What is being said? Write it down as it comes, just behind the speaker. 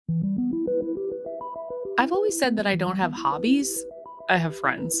I've always said that I don't have hobbies, I have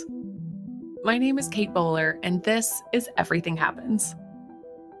friends. My name is Kate Bowler, and this is Everything Happens.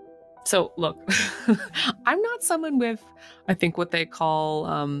 So, look, I'm not someone with, I think, what they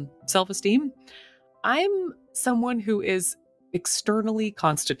call self-esteem. I'm someone who is externally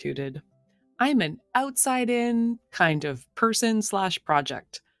constituted. I'm an outside-in kind of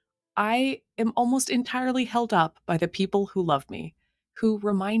person/project. I am almost entirely held up by the people who love me, who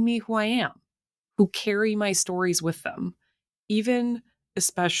remind me who I am, who carry my stories with them, even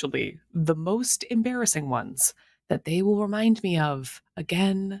especially the most embarrassing ones that they will remind me of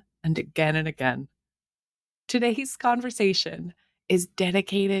again and again and again. Today's conversation is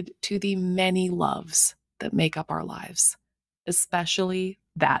dedicated to the many loves that make up our lives, especially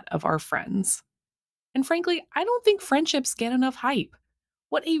that of our friends. And frankly, I don't think friendships get enough hype.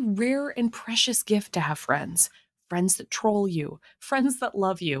 What a rare and precious gift to have friends. Friends that troll you, friends that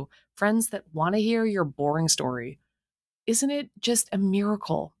love you, friends that want to hear your boring story. Isn't it just a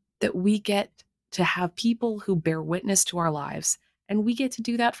miracle that we get to have people who bear witness to our lives, and we get to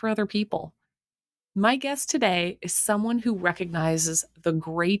do that for other people? My guest today is someone who recognizes the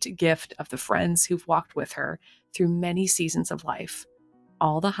great gift of the friends who've walked with her through many seasons of life,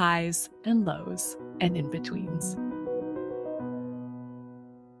 all the highs and lows and in-betweens.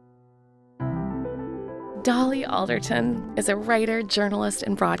 Dolly Alderton is a writer, journalist,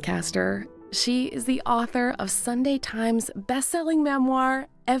 and broadcaster. She is the author of Sunday Times bestselling memoir,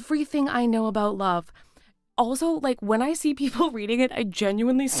 Everything I Know About Love. Also, when I see people reading it, I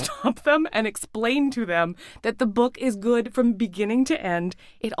genuinely stop them and explain to them that the book is good from beginning to end.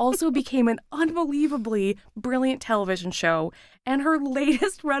 It also became an unbelievably brilliant television show. And her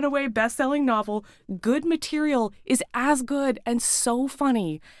latest runaway best-selling novel, Good Material, is as good and so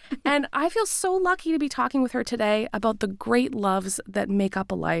funny. And I feel so lucky to be talking with her today about the great loves that make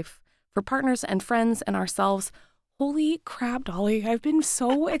up a life for partners and friends and ourselves. Holy crap, Dolly, I've been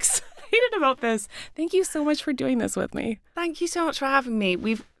so excited about this. Thank you so much for doing this with me. Thank you so much for having me.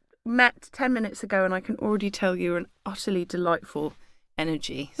 We've met 10 minutes ago and I can already tell you're an utterly delightful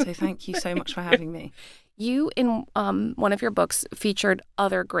energy. So thank you so much for having me. You, in one of your books, featured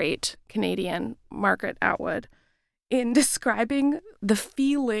other great Canadian, Margaret Atwood, in describing the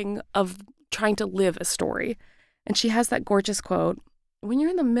feeling of trying to live a story. And she has that gorgeous quote, "When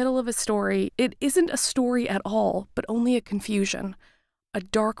you're in the middle of a story, it isn't a story at all, but only a confusion. A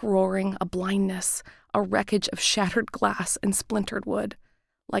dark roaring, a blindness, a wreckage of shattered glass and splintered wood.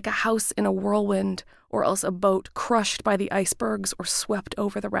 Like a house in a whirlwind, or else a boat crushed by the icebergs or swept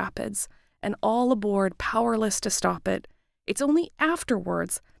over the rapids, and all aboard powerless to stop it. It's only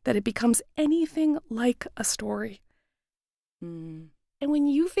afterwards that it becomes anything like a story." And when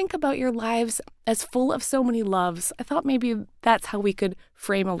you think about your lives as full of so many loves, I thought maybe that's how we could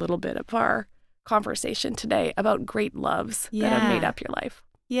frame a little bit of our conversation today about great loves that have made up your life.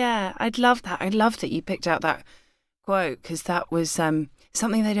 Yeah, I'd love that. I loved it. You picked out that quote because that was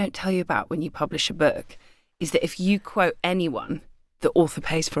something they don't tell you about when you publish a book, is that if you quote anyone, the author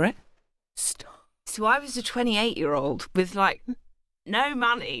pays for it. Stop. So I was a 28-year-old with no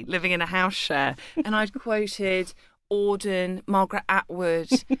money living in a house share, and I'd quoted Auden, Margaret Atwood,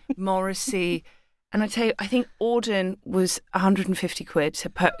 Morrissey, and I tell you, I think Auden was 150 quid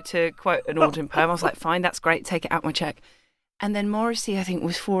to quote an Auden poem. I was like, fine, that's great, take it out my check. And then Morrissey, I think,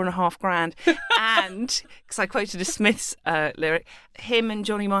 was $4.5 grand. And, because I quoted a Smiths lyric, him and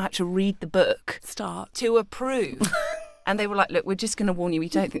Johnny Marr had to read the book to approve. And they were like, look, we're just going to warn you, we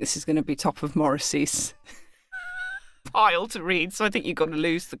don't think this is going to be top of Morrissey's pile to read, so I think you've got to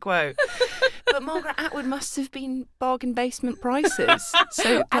lose the quote. But Margaret Atwood must have been bargain basement prices.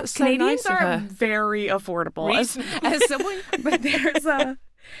 So that's so Canadians nice of her. are very affordable. As someone, but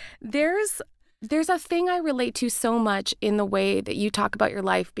there's a thing I relate to so much in the way that you talk about your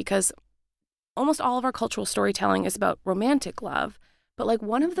life, because almost all of our cultural storytelling is about romantic love. But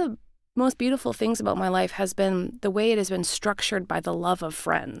one of the most beautiful things about my life has been the way it has been structured by the love of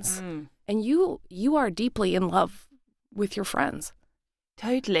friends. And you are deeply in love with your friends.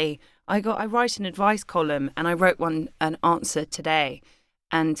 Totally. I write an advice column, and I wrote an answer today.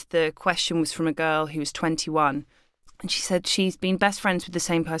 And the question was from a girl who was 21. And she said she's been best friends with the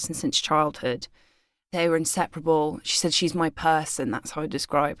same person since childhood. They were inseparable. She said she's my person. That's how I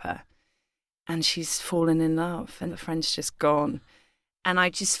describe her. And she's fallen in love, and the friend's just gone. And I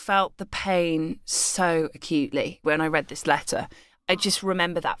just felt the pain so acutely when I read this letter. I just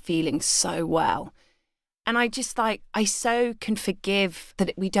remember that feeling so well. And I just I so can forgive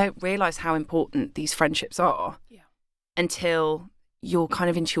that we don't realise how important these friendships are until you're kind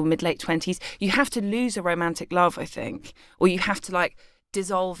of into your mid-late 20s. You have to lose a romantic love, I think, or you have to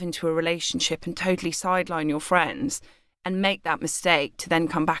dissolve into a relationship and totally sideline your friends and make that mistake to then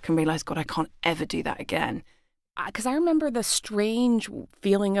come back and realise, God, I can't ever do that again. Because I remember the strange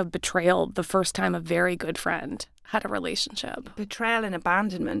feeling of betrayal the first time a very good friend had a relationship. Betrayal and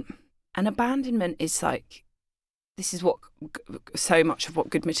abandonment. And abandonment is like, this is what so much of what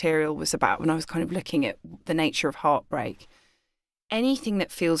Good Material was about when I was kind of looking at the nature of heartbreak. Anything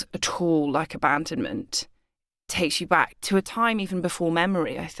that feels at all like abandonment takes you back to a time even before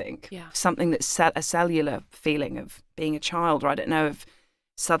memory, I think. Yeah. Something that's a cellular feeling of being a child, or I don't know, of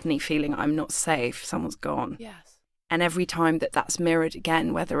suddenly feeling I'm not safe, someone's gone. Yes. And every time that that's mirrored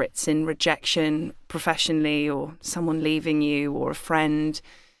again, whether it's in rejection professionally or someone leaving you or a friend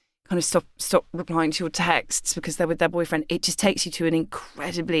kind of stop replying to your texts because they're with their boyfriend, it just takes you to an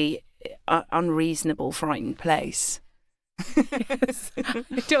incredibly unreasonable, frightened place. Yes,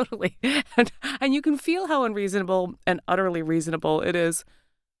 totally. And you can feel how unreasonable and utterly reasonable it is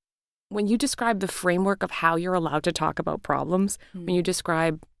when you describe the framework of how you're allowed to talk about problems. When you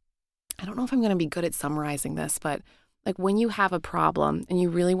describe, I don't know if I'm going to be good at summarizing this, but like when you have a problem and you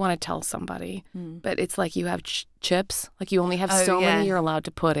really want to tell somebody, but it's like you have chips, like you only have many you're allowed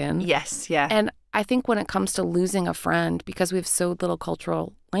to put in. Yes, yeah. And I think when it comes to losing a friend, because we have so little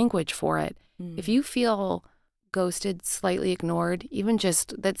cultural language for it, if you feel ghosted, slightly ignored, even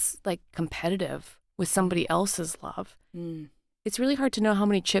just that's like competitive with somebody else's love, it's really hard to know how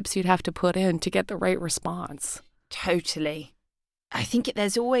many chips you'd have to put in to get the right response. Totally. I think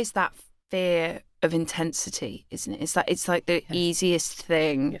there's always that fear of intensity, isn't it? It's like the easiest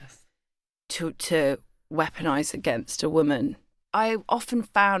thing to weaponize against a woman. I often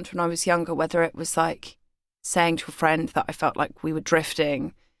found when I was younger, whether it was like saying to a friend that I felt like we were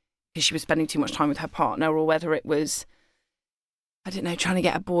drifting because she was spending too much time with her partner, or whether it was, I don't know, trying to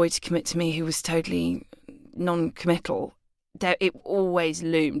get a boy to commit to me who was totally non-committal, it always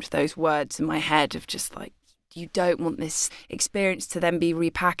loomed those words in my head of just like, you don't want this experience to then be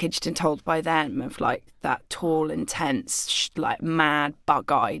repackaged and told by them of like that tall, intense, like mad,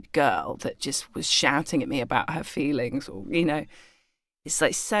 bug-eyed girl that just was shouting at me about her feelings, or, you know, it's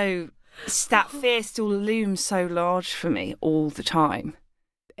like that fear still looms so large for me all the time.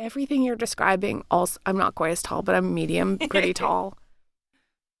 Everything you're describing, also, I'm not quite as tall, but I'm medium, pretty tall.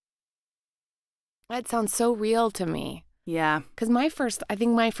 That sounds so real to me. Yeah. Because I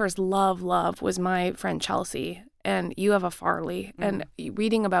think my first love was my friend Chelsea, and you have a Farley. And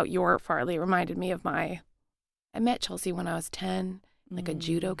reading about your Farley reminded me of I met Chelsea when I was 10, like a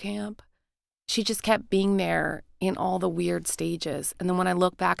judo camp. She just kept being there in all the weird stages. And then when I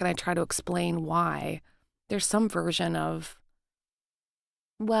look back and I try to explain why, there's some version of,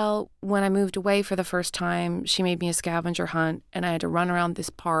 well, when I moved away for the first time, she made me a scavenger hunt, and I had to run around this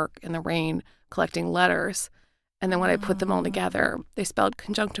park in the rain collecting letters. And then when I put them all together, they spelled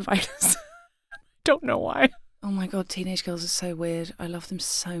conjunctivitis. Don't know why. Oh my God, teenage girls are so weird. I love them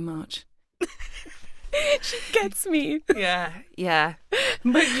so much. She gets me. Yeah.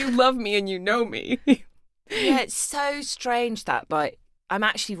 But you love me and you know me. Yeah, it's so strange that, like, I'm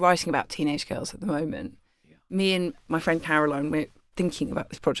actually writing about teenage girls at the moment. Yeah. Me and my friend Caroline, we're thinking about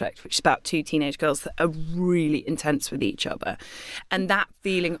this project, which is about two teenage girls that are really intense with each other. And that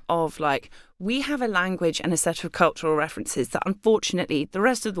feeling of like, we have a language and a set of cultural references that unfortunately the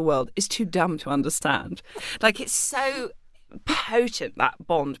rest of the world is too dumb to understand. Like, it's so potent, that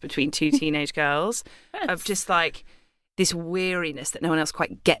bond between two teenage girls, of just like this weariness that no one else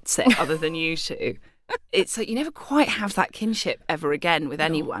quite gets it other than you two. It's like you never quite have that kinship ever again with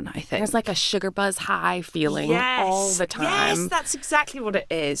anyone, I think. There's like a sugar buzz high feeling all the time. Yes, that's exactly what it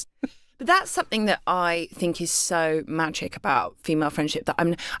is. But that's something that I think is so magic about female friendship, that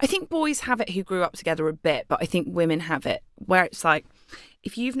I think boys have it who grew up together a bit, but I think women have it where it's like,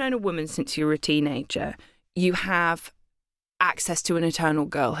 if you've known a woman since you were a teenager, you have access to an eternal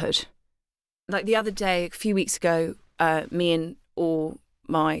girlhood. Like the other day, a few weeks ago, me and all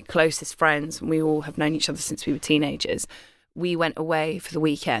my closest friends, and we all have known each other since we were teenagers, we went away for the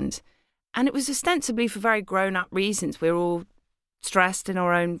weekend. And it was ostensibly for very grown-up reasons. We were all stressed in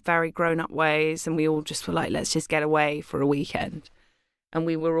our own very grown-up ways, and we all just were like, let's just get away for a weekend. And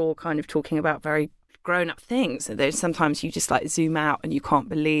we were all kind of talking about very grown-up things. And there's sometimes you just like zoom out and you can't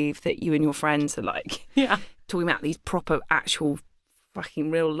believe that you and your friends are like talking about these proper, actual, fucking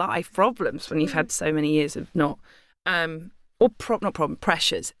real life problems when you've had so many years of not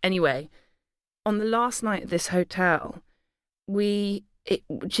pressures. Anyway, on the last night at this hotel, it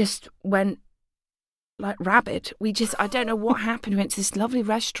just went like rabid. I don't know what happened. We went to this lovely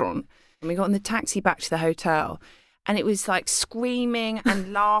restaurant and we got in the taxi back to the hotel, And it was like screaming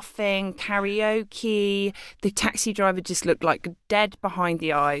and laughing, karaoke. The taxi driver just looked like dead behind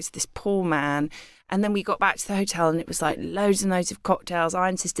the eyes, this poor man. And then we got back to the hotel and it was like loads and loads of cocktails. I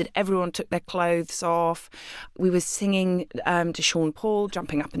insisted everyone took their clothes off. We were singing to Sean Paul,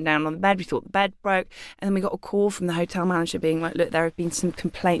 jumping up and down on the bed. We thought the bed broke. And then we got a call from the hotel manager being like, look, there have been some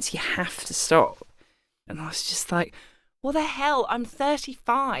complaints. You have to stop. And I was just like, what the hell? I'm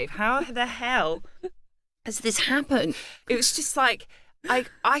 35. How the hell has this happened? It was just like,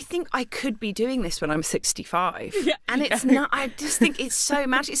 I think I could be doing this when I'm 65. Yeah, and it's not, I just think it's so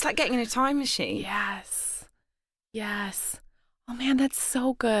magic. It's like getting in a time machine. Yes. Yes. Oh man, that's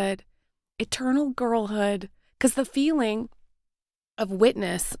so good. Eternal girlhood. Because the feeling of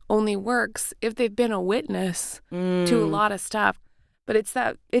witness only works if they've been a witness to a lot of stuff. But it's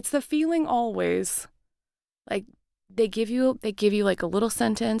the feeling always. Like they give you like a little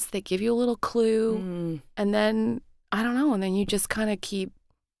sentence, they give you a little clue, and then I don't know, and then you just kind of keep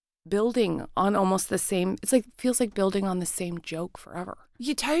building on almost the same. It's like feels like building on the same joke forever.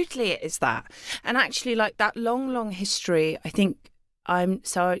 You totally it is that. And actually like that long history, I think I'm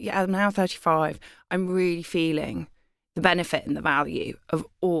now 35. I'm really feeling the benefit and the value of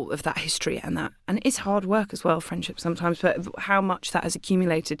all of that history and it's hard work as well, friendship sometimes, but how much that has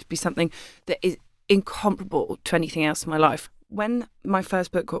accumulated to be something that is incomparable to anything else in my life. When my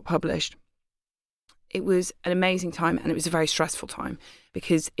first book got published, it was an amazing time and it was a very stressful time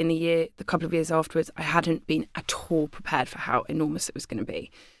because in the couple of years afterwards, I hadn't been at all prepared for how enormous it was going to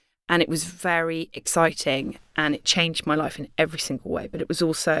be. And it was very exciting and it changed my life in every single way, but it was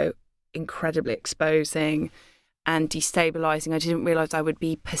also incredibly exposing and destabilizing. I didn't realize I would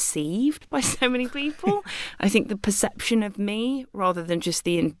be perceived by so many people. I think the perception of me rather than just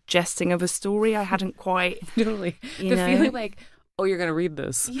the ingesting of a story, I hadn't quite totally the feeling like, oh, you're gonna read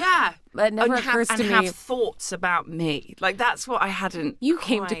this. Yeah. That never occurs to me. And have thoughts about me. Like that's what I hadn't. You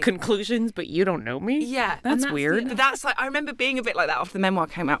came to conclusions, but you don't know me? Yeah. That's weird. That's like I remember being a bit like that after the memoir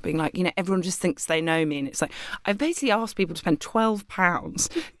came out, being like, everyone just thinks they know me. And it's like I've basically asked people to spend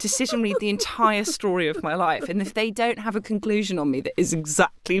 £12 to sit and read the entire story of my life. And if they don't have a conclusion on me that is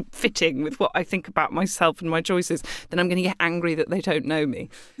exactly fitting with what I think about myself and my choices, then I'm gonna get angry that they don't know me.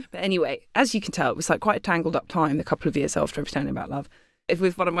 But anyway, as you can tell, it was like quite a tangled up time the couple of years after Pretending About Love.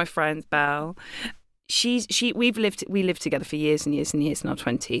 With one of my friends, Belle. We lived together for years and years and years in our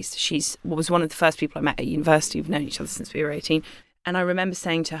 20s. She was one of the first people I met at university. We've known each other since we were 18. And I remember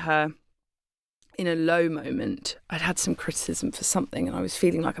saying to her, in a low moment, I'd had some criticism for something and I was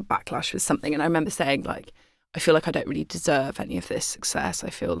feeling like a backlash with something. And I remember saying, like, I feel like I don't really deserve any of this success. I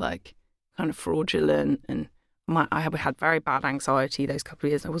feel like kind of fraudulent and I had very bad anxiety those couple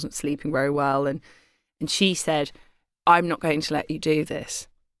of years. I wasn't sleeping very well. And she said, I'm not going to let you do this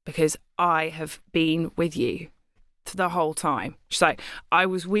because I have been with you for the whole time. She's like, I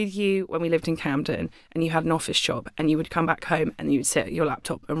was with you when we lived in Camden and you had an office job and you would come back home and you would sit at your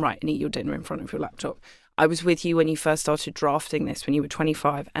laptop and write and eat your dinner in front of your laptop. I was with you when you first started drafting this when you were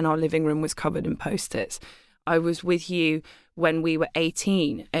 25 and our living room was covered in Post-its. I was with you when we were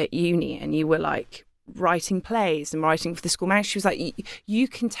 18 at uni and you were like writing plays and writing for the school magazine. She was like, you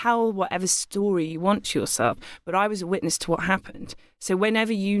can tell whatever story you want to yourself, but I was a witness to what happened. So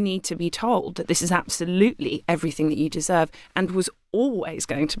whenever you need to be told that this is absolutely everything that you deserve and was always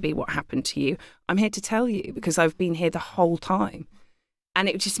going to be what happened to you, I'm here to tell you because I've been here the whole time. And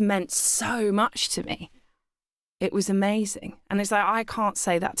it just meant so much to me. It was amazing. And it's like, I can't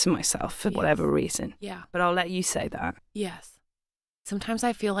say that to myself for whatever reason. Yeah. But I'll let you say that. Yes. Sometimes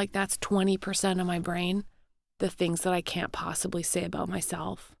I feel like that's 20% of my brain, the things that I can't possibly say about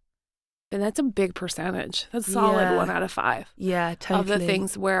myself. And that's a big percentage. That's a solid 1 out of 5. Yeah, totally. Of the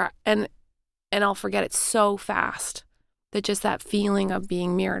things where, and I'll forget it so fast that just that feeling of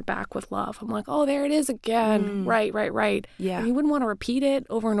being mirrored back with love. I'm like, oh, there it is again. Right. Yeah. And you wouldn't want to repeat it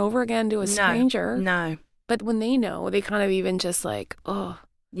over and over again to a stranger. No. But when they know, they kind of even just like, oh.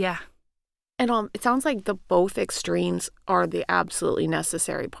 Yeah. And it sounds like the both extremes are the absolutely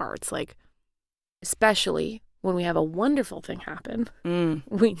necessary parts. Like, especially when we have a wonderful thing happen,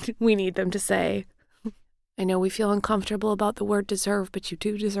 we need them to say, I know we feel uncomfortable about the word deserve, but you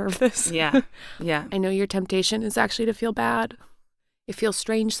do deserve this. Yeah, yeah. I know your temptation is actually to feel bad. It feels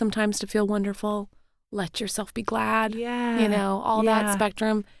strange sometimes to feel wonderful. Let yourself be glad. Yeah. All that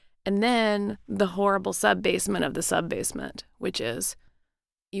spectrum. And then the horrible sub-basement of the sub-basement, which is,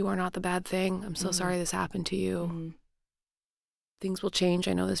 you are not the bad thing. I'm so sorry this happened to you. Things will change.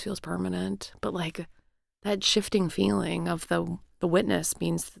 I know this feels permanent. But like that shifting feeling of the witness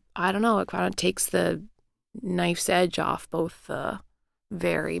means, I don't know, it kind of takes the knife's edge off both the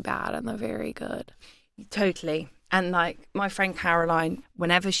very bad and the very good. Totally. And like my friend Caroline,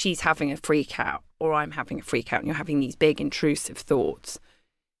 whenever she's having a freak out or I'm having a freak out and you're having these big intrusive thoughts,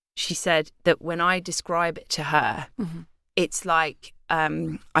 she said that when I describe it to her, it's like,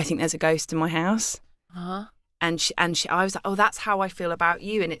 I think there's a ghost in my house. Uh-huh. I was like, oh, that's how I feel about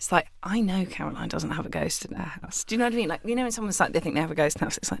you. And it's like, I know Caroline doesn't have a ghost in her house. Do you know what I mean? Like, you know, when someone's like, they think they have a ghost in their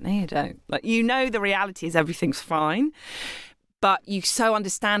house, it's like, no, you don't. Like, you know, the reality is everything's fine. But you so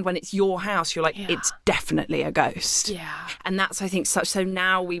understand when it's your house, you're like, it's definitely a ghost. Yeah. And that's, I think, so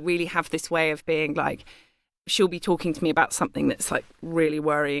now we really have this way of being like, she'll be talking to me about something that's like really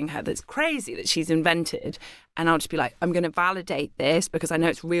worrying her, that's crazy, that she's invented. And I'll just be like, I'm going to validate this because I know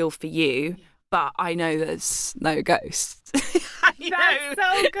it's real for you. But I know there's no ghosts. That's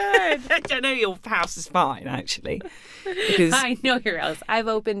so good. I know your house is fine, actually. Because I know your house. I've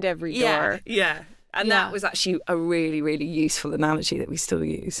opened every door. Yeah. And that was actually a really, really useful analogy that we still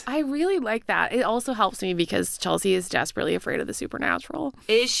use. I really like that. It also helps me because Chelsea is desperately afraid of the supernatural.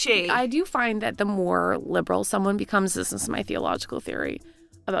 Is she? I do find that the more liberal someone becomes, this is my theological theory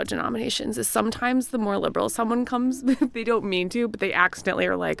about denominations, is sometimes the more liberal someone comes, they don't mean to, but they accidentally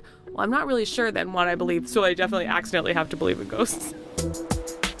are like, well, I'm not really sure then what I believe, so I definitely accidentally have to believe in ghosts.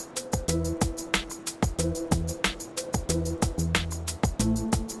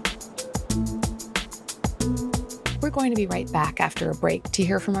 We're going to be right back after a break to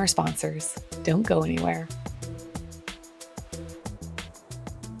hear from our sponsors. Don't go anywhere.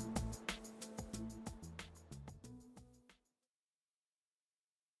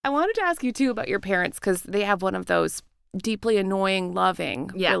 I wanted to ask you, too, about your parents, because they have one of those deeply annoying, loving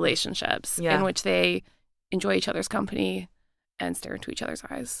relationships in which they enjoy each other's company and stare into each other's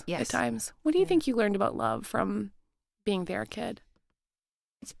eyes at times. What do you think you learned about love from being their kid?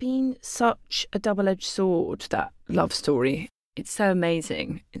 It's been such a double-edged sword, that love story. It's so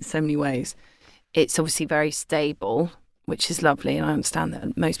amazing in so many ways. It's obviously very stable, which is lovely, and I understand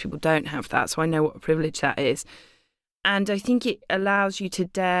that most people don't have that, so I know what a privilege that is. And I think it allows you to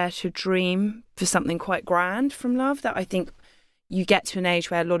dare to dream for something quite grand from love, that I think you get to an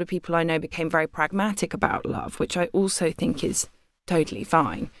age where a lot of people I know became very pragmatic about love, which I also think is totally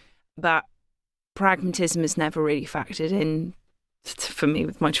fine. But pragmatism has never really factored in for me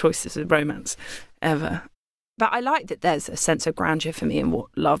with my choices of romance ever. But I like that there's a sense of grandeur for me in what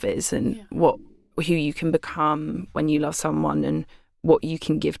love is and who you can become when you love someone and what you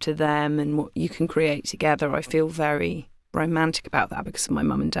can give to them and what you can create together. I feel very romantic about that because of my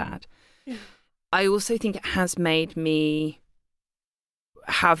mum and dad. Yeah. I also think it has made me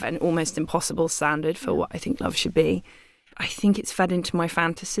have an almost impossible standard for what I think love should be. I think it's fed into my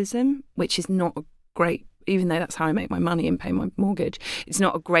fantasism, which is not a great, even though that's how I make my money and pay my mortgage, it's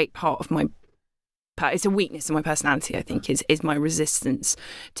not a great part of my, it's a weakness of my personality, I think, is my resistance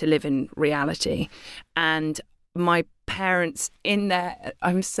to live in reality. And my parents, in their,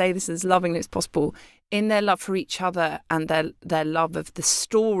 I would say this as lovingly as possible, in their love for each other and their love of the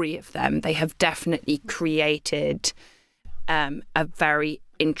story of them, they have definitely created a very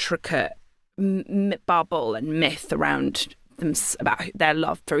intricate bubble and myth around them about their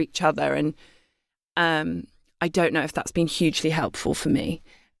love for each other. And I don't know if that's been hugely helpful for me.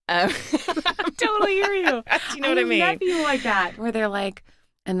 I totally hear you. Do you know what I mean? I love people like that, where they're like,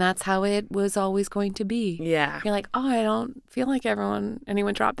 and that's how it was always going to be. Yeah. You're like, oh, I don't feel like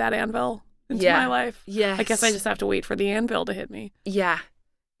anyone dropped that anvil into my life. Yes. I guess I just have to wait for the anvil to hit me. Yeah.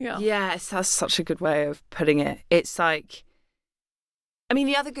 Yeah. Yes, that's such a good way of putting it. It's like, I mean,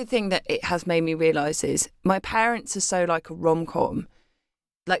 the other good thing that it has made me realise is my parents are so like a rom-com.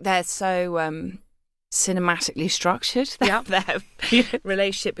 Like, they're so cinematically structured, their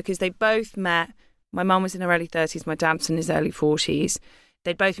relationship, because they both met. My mum was in her early 30s, my dad's in his early 40s.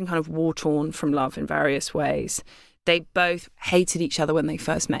 They'd both been kind of war-torn from love in various ways. They both hated each other when they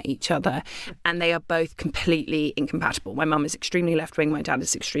first met each other, and they are both completely incompatible. My mum is extremely left-wing, my dad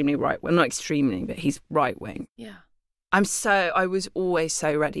is extremely right. Well, not extremely, but he's right-wing. Yeah. I was always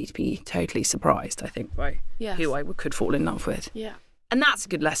so ready to be totally surprised, I think, by who I could fall in love with. Yeah. And that's a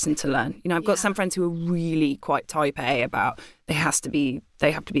good lesson to learn. You know, I've got some friends who are really quite type A about they have to be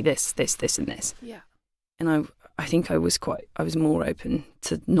this, this, this, and this. Yeah. And I think I was more open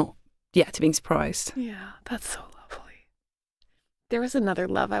to to being surprised. Yeah, that's so lovely. There was another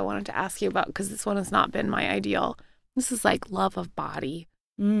love I wanted to ask you about, because this one has not been my ideal. This is like love of body.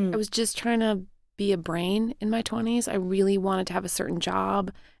 I was just trying to be a brain in my 20s. I really wanted to have a certain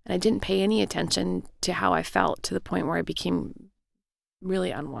job, and I didn't pay any attention to how I felt, to the point where I became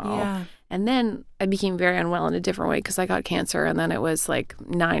really unwell. Yeah. And then I became very unwell in a different way because I got cancer, and then it was like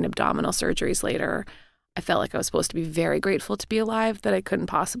 9 abdominal surgeries later. I felt like I was supposed to be very grateful to be alive, that I couldn't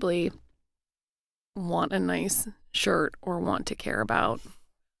possibly want a nice shirt or want to care about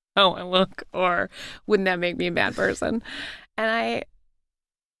how I look, or wouldn't that make me a bad person? And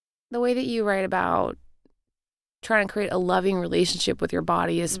the way that you write about trying to create a loving relationship with your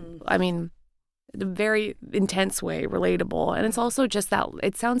body is, I mean, a very intense way, relatable. And it's also just that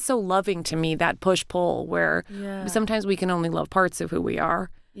it sounds so loving to me, that push-pull where sometimes we can only love parts of who we are.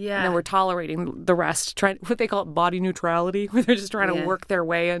 Yeah. And then we're tolerating the rest, trying what they call it body neutrality, where they're just trying to work their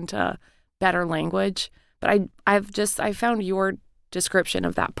way into better language. But I found your description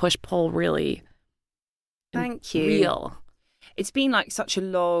of that push-pull really Thank you. Real. It's been like such a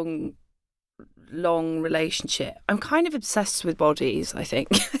long relationship. I'm kind of obsessed with bodies, I think.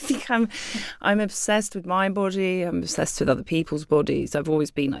 I think I'm obsessed with my body. I'm obsessed with other people's bodies. I've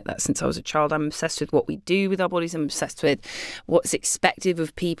always been like that since I was a child. I'm obsessed with what we do with our bodies. I'm obsessed with what's expected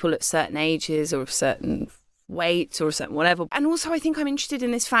of people at certain ages or of certain weights or certain whatever. And also I think I'm interested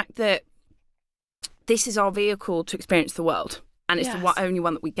in this fact that this is our vehicle to experience the world, and it's the only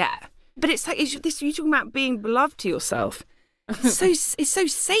one that we get. But it's like, you're talking about being beloved to yourself. It's so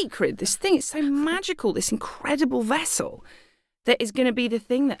sacred, this thing. It's so magical, this incredible vessel that is going to be the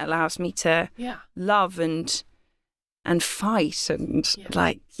thing that allows me to love and fight and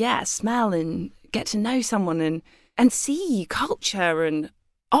smell and get to know someone and see culture and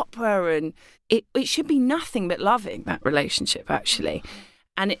opera, and it should be nothing but loving, that relationship, actually.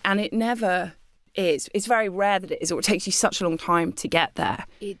 And it never is. It's very rare that it is, or it takes you such a long time to get there.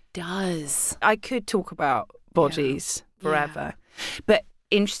 It does. I could talk about bodies forever. But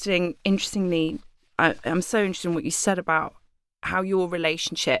interestingly, I'm so interested in what you said about how your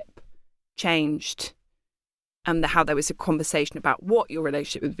relationship changed, and how there was a conversation about what your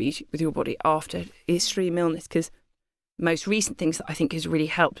relationship would be with your body after extreme illness. Because most recent things that I think has really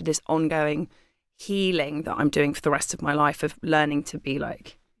helped with this ongoing healing that I'm doing for the rest of my life, of learning to be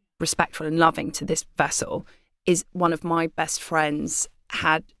like respectful and loving to this vessel, is one of my best friends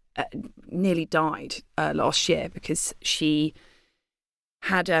had nearly died last year because she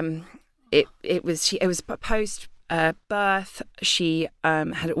had it was post birth. She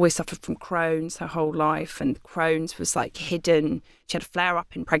had always suffered from Crohn's her whole life, and Crohn's was like hidden. She had a flare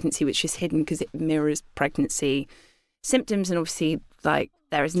up in pregnancy, which is hidden because it mirrors pregnancy symptoms. And obviously, like,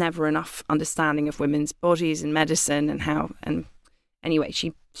 there is never enough understanding of women's bodies and medicine and how. And anyway,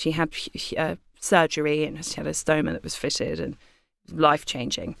 she had surgery, and she had a stoma that was fitted, and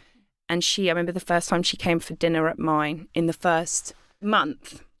life-changing. And I remember the first time she came for dinner at mine, in the first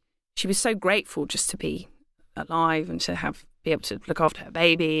month, she was so grateful just to be alive and to be able to look after her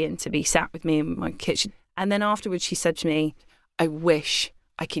baby and to be sat with me in my kitchen. And then afterwards she said to me, I wish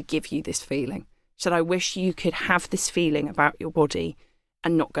I could give you this feeling. She said, I wish you could have this feeling about your body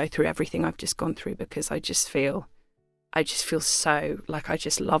and not go through everything I've just gone through, because I just feel so like I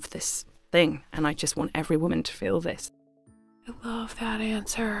just love this thing, and I just want every woman to feel this. I love that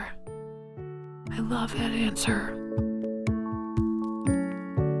answer. I love that answer.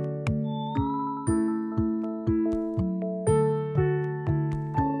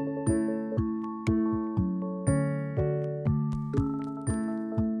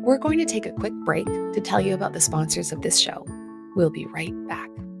 We're going to take a quick break to tell you about the sponsors of this show. We'll be right back.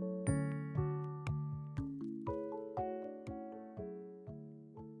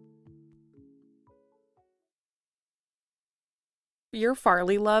 Your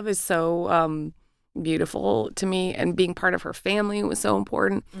Farley love is so beautiful to me, and being part of her family was so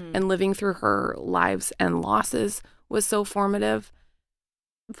important, and living through her lives and losses was so formative.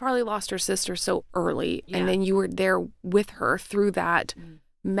 Farley lost her sister so early, and then you were there with her through that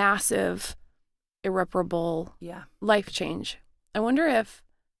massive, irreparable life change. I wonder if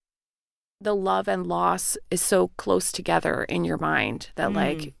the love and loss is so close together in your mind that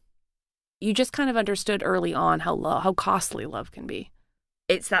like you just kind of understood early on how costly love can be.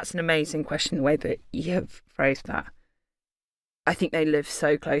 That's an amazing question, the way that you have phrased that. I think they live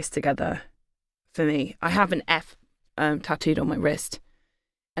so close together for me. I have an F tattooed on my wrist,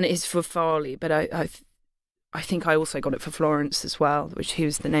 and it is for Farley, but I think I also got it for Florence as well, who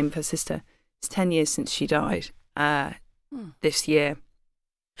was the name of her sister. It's 10 years since she died this year.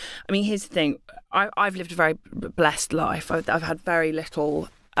 I mean, here's the thing. I've lived a very blessed life. I've had very little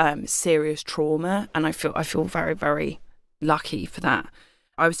serious trauma, and I feel very, very lucky for that.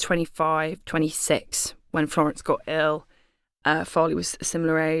 I was 25, 26 when Florence got ill. Farley was a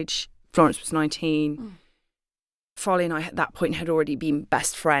similar age. Florence was 19. Farley and I at that point had already been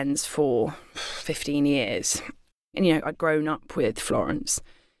best friends for 15 years. And, I'd grown up with Florence.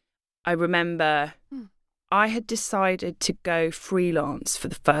 I remember I had decided to go freelance for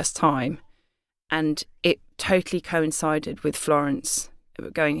the first time, and it totally coincided with Florence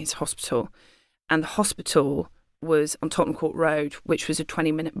going into hospital. and the hospital was on Tottenham Court Road, which was a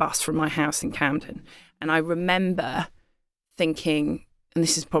 20-minute bus from my house in Camden. And I remember thinking, and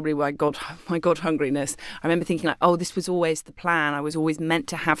this is probably why my God hungriness, I remember thinking like, oh, this was always the plan. I was always meant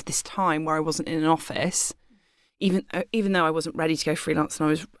to have this time where I wasn't in an office, even though I wasn't ready to go freelance and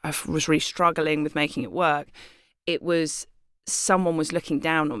I was really struggling with making it work. It was someone was looking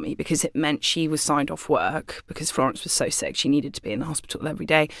down on me because it meant she was signed off work because Florence was so sick. She needed to be in the hospital every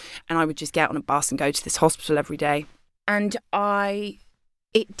day. And I would just get on a bus and go to this hospital every day. And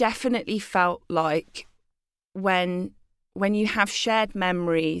it definitely felt like when you have shared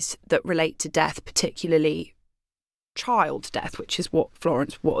memories that relate to death, particularly child death, which is what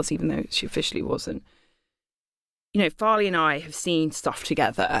Florence was, even though she officially wasn't. You know, Farley and I have seen stuff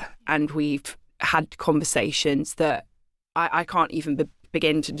together and we've had conversations that I can't even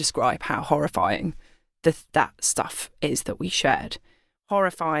begin to describe how horrifying that stuff is that we shared.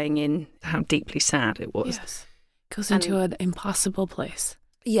 Horrifying in how deeply sad it was. Yes. Goes into an impossible place.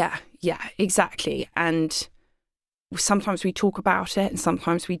 Yeah, exactly. And sometimes we talk about it and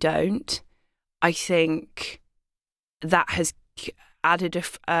sometimes we don't. I think that has added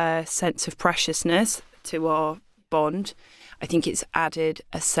a sense of preciousness to our bond. I think it's added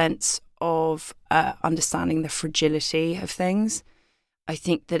a sense of understanding the fragility of things. I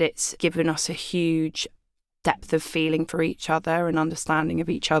think that it's given us a huge depth of feeling for each other and understanding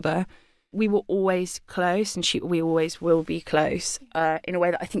of each other. We were always close and we always will be close in a way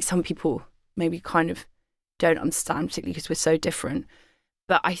that I think some people maybe kind of don't understand, particularly because we're so different.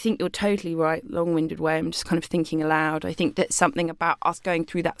 But I think you're totally right, long-winded way. I'm just kind of thinking aloud. I think that something about us going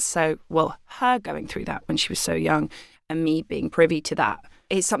through that her going through that when she was so young and me being privy to that,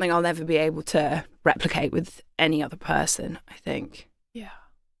 it's something I'll never be able to replicate with any other person, I think. Yeah.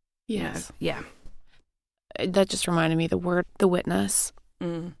 Yes. Yeah. That just reminded me the witness.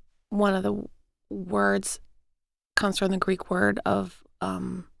 Mm. One of the words comes from the Greek word of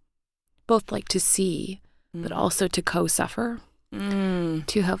both like to see, but also to co-suffer.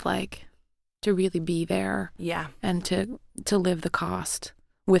 To have to really be there. Yeah. And to live the cost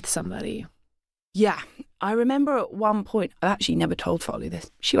with somebody. Yeah. I remember at one point, I've actually never told Farley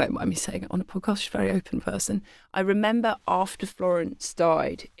this. She won't mind me saying it on a podcast. She's a very open person. I remember after Florence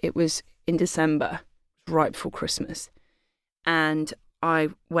died, it was in December, right before Christmas. And I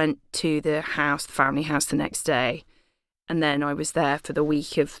went to the family house the next day. And then I was there for the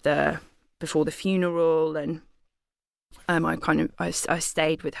week before the funeral. And I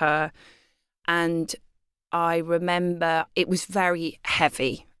stayed with her. And I remember it was very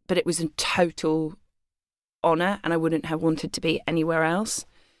heavy, but it was a total honour and I wouldn't have wanted to be anywhere else.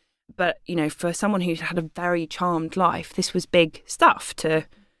 But, you know, for someone who's had a very charmed life, this was big stuff to,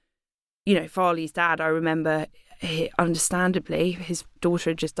 you know, Farley's dad. I remember, understandably, his daughter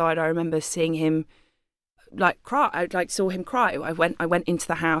had just died. I remember seeing him cry. I saw him cry. I went into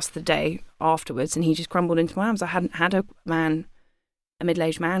the house the day afterwards and he just crumbled into my arms. I hadn't had a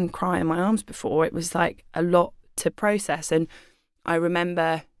middle-aged man cry in my arms before. It was like a lot to process. And I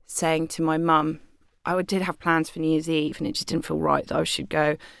remember saying to my mum, I did have plans for New Year's Eve and it just didn't feel right that I should go.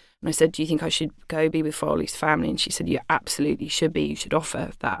 And I said, do you think I should go be with Farley's family? And she said, you absolutely should be. You should offer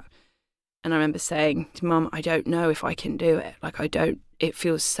that. And I remember saying to Mum, I don't know if I can do it. It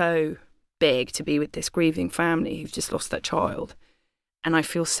feels so big to be with this grieving family who've just lost their child. And I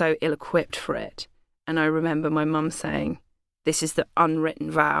feel so ill-equipped for it. And I remember my mum saying, this is the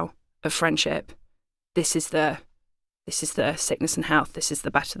unwritten vow of friendship. This is the sickness and health. This is the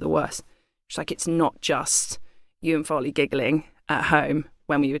better, the worse. It's like, it's not just you and Farley giggling at home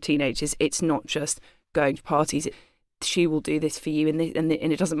when we were teenagers. It's not just going to parties. She will do this for you. And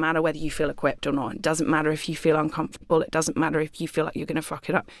it doesn't matter whether you feel equipped or not. It doesn't matter if you feel uncomfortable. It doesn't matter if you feel like you're going to fuck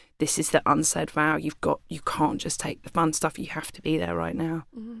it up. This is the unsaid vow. You can't just take the fun stuff. You have to be there right now.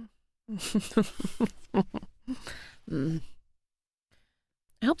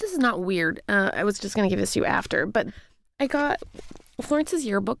 I hope this is not weird. I was just going to give this to you after, but I got Florence's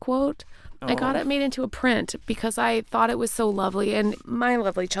yearbook quote. I got it made into a print because I thought it was so lovely. And my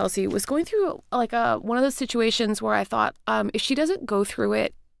lovely Chelsea was going through one of those situations where I thought, if she doesn't go through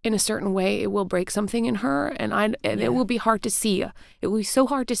it in a certain way, it will break something in her, and it will be hard to see. It will be so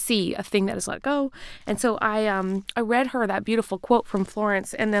hard to see a thing that is let go. And so I read her that beautiful quote from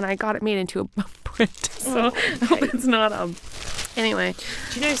Florence, and then I got it made into a print. So I hope it's not Anyway,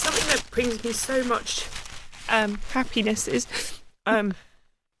 do you know something that brings me so much happiness is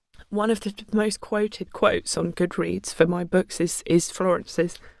one of the most quoted quotes on Goodreads for my books is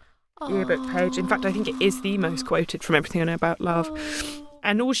Florence's yearbook page. In fact, I think it is the most quoted from Everything I Know About Love.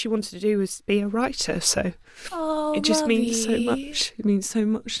 And all she wanted to do was be a writer, so it just means so much. It means so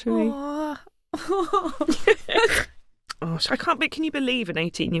much to me. Gosh, I can't. But can you believe an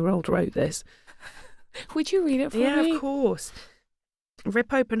 18-year-old wrote this? Would you read it for me? Yeah, of course.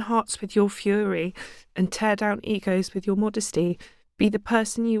 Rip open hearts with your fury and tear down egos with your modesty. Be the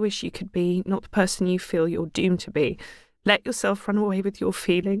person you wish you could be, not the person you feel you're doomed to be. Let yourself run away with your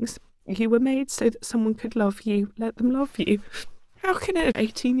feelings. You were made so that someone could love you. Let them love you. How can an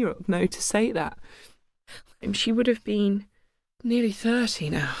 18-year-old know to say that? And she would have been nearly 30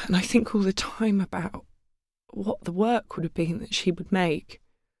 now, and I think all the time about what the work would have been that she would make,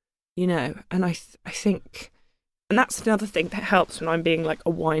 you know, and I think, and that's another thing that helps when I'm being like a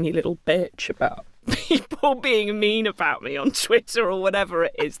whiny little bitch about people being mean about me on Twitter or whatever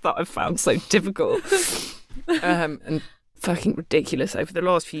it is that I've found so difficult and fucking ridiculous over the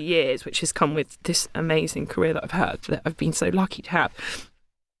last few years, which has come with this amazing career that I've had, that I've been so lucky to have.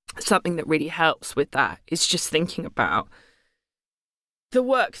 Something that really helps with that is just thinking about the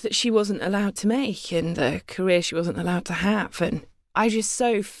work that she wasn't allowed to make and the career she wasn't allowed to have. And I just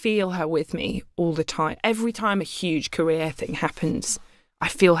so feel her with me all the time. Every time a huge career thing happens, I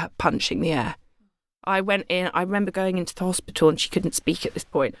feel her punching the air. I remember going into the hospital and she couldn't speak at this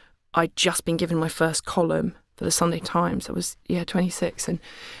point. I'd just been given my first column for the Sunday Times. I was, 26. And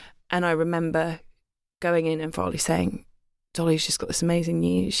I remember going in and Farley saying, Dolly's just got this amazing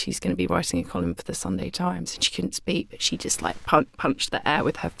news. She's going to be writing a column for the Sunday Times. And she couldn't speak, but she just like punched the air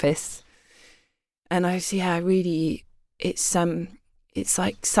with her fists. And I was, really, it's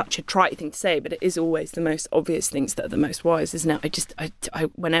like such a trite thing to say, but it is always the most obvious things that are the most wise, isn't it? I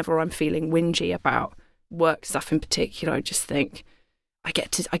whenever I'm feeling whingy about work stuff in particular, I just think I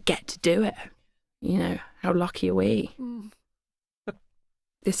get to do it. You know, how lucky are we?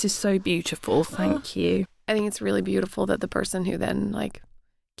 This is so beautiful. Thank you. I think it's really beautiful that the person who then like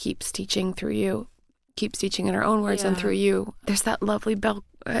keeps teaching through you, keeps teaching in her own words and through you. There's that lovely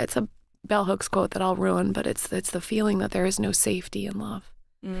it's a Bell Hooks quote that I'll ruin, but it's the feeling that there is no safety in love.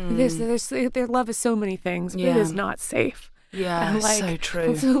 Their love is so many things, but it is not safe. Yeah, and so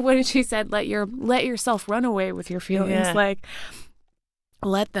true. So when she said, let yourself run away with your feelings, like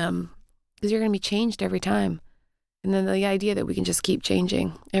let them, because you're going to be changed every time. And then the idea that we can just keep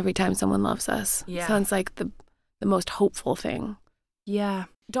changing every time someone loves us sounds like the most hopeful thing. Yeah.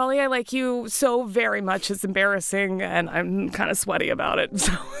 Dolly, I like you so very much. It's embarrassing, and I'm kind of sweaty about it.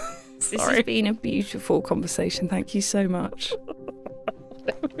 So this has been a beautiful conversation. Thank you so much.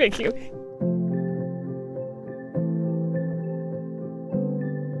 Thank you.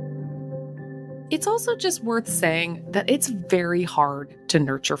 It's also just worth saying that it's very hard to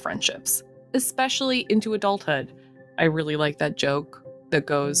nurture friendships, especially into adulthood. I really like that joke that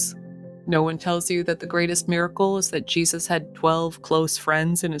goes, no one tells you that the greatest miracle is that Jesus had 12 close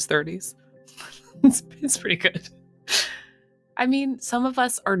friends in his 30s. It's pretty good. I mean, some of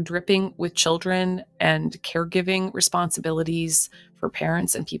us are dripping with children and caregiving responsibilities for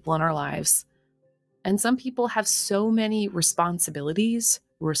parents and people in our lives. And some people have so many responsibilities.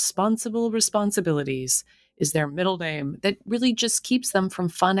 Responsible responsibilities is their middle name that really just keeps them from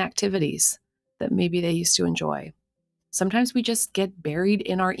fun activities that maybe they used to enjoy. Sometimes we just get buried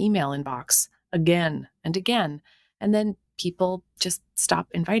in our email inbox again and again, and then people just stop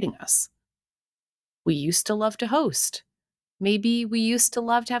inviting us. We used to love to host. Maybe we used to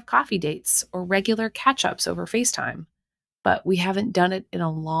love to have coffee dates or regular catch-ups over FaceTime, but we haven't done it in a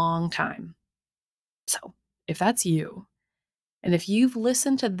long time. So if that's you, and if you've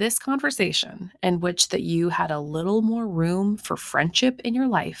listened to this conversation and wished that you had a little more room for friendship in your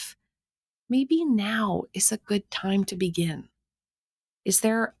life, maybe now is a good time to begin. Is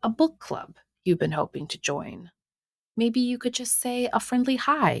there a book club you've been hoping to join? Maybe you could just say a friendly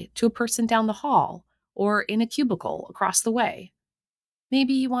hi to a person down the hall or in a cubicle across the way.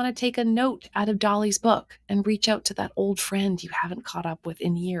 Maybe you want to take a note out of Dolly's book and reach out to that old friend you haven't caught up with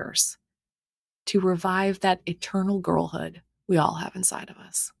in years to revive that eternal girlhood we all have inside of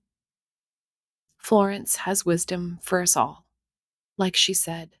us. Florence has wisdom for us all. Like she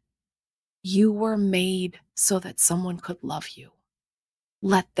said, you were made so that someone could love you.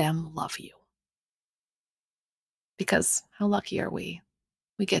 Let them love you. Because how lucky are we?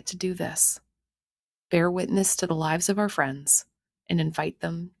 We get to do this. Bear witness to the lives of our friends and invite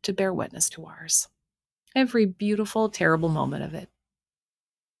them to bear witness to ours. Every beautiful, terrible moment of it.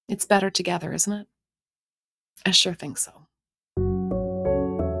 It's better together, isn't it? I sure think so.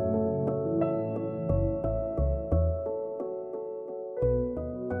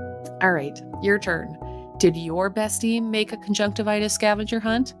 All right, your turn. Did your bestie make a conjunctivitis scavenger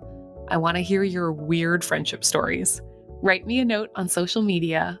hunt? I want to hear your weird friendship stories. Write me a note on social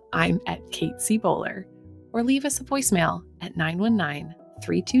media. I'm at Kate C. Bowler. Or leave us a voicemail at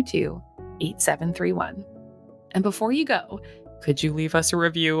 919-322-8888. 8731. And before you go, could you leave us a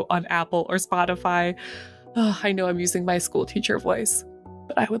review on Apple or Spotify? Oh, I know I'm using my school teacher voice,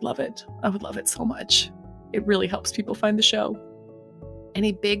 but I would love it. I would love it so much. It really helps people find the show. And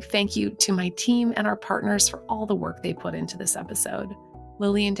a big thank you to my team and our partners for all the work they put into this episode.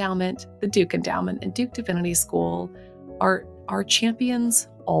 Lilly Endowment, the Duke Endowment, and Duke Divinity School are our champions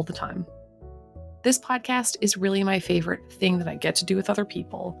all the time. This podcast is really my favorite thing that I get to do with other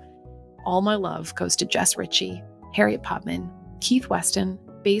people. All my love goes to Jess Ritchie, Harriet Putman, Keith Weston,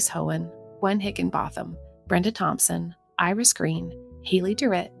 Baze Hohen, Gwen Higginbotham, Brenda Thompson, Iris Green, Haley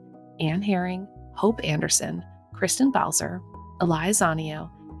Durrett, Ann Herring, Hope Anderson, Kristen Balzer, Elias Zanio,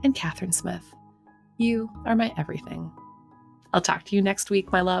 and Catherine Smith. You are my everything. I'll talk to you next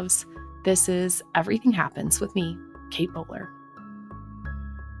week, my loves. This is Everything Happens with me, Kate Bowler.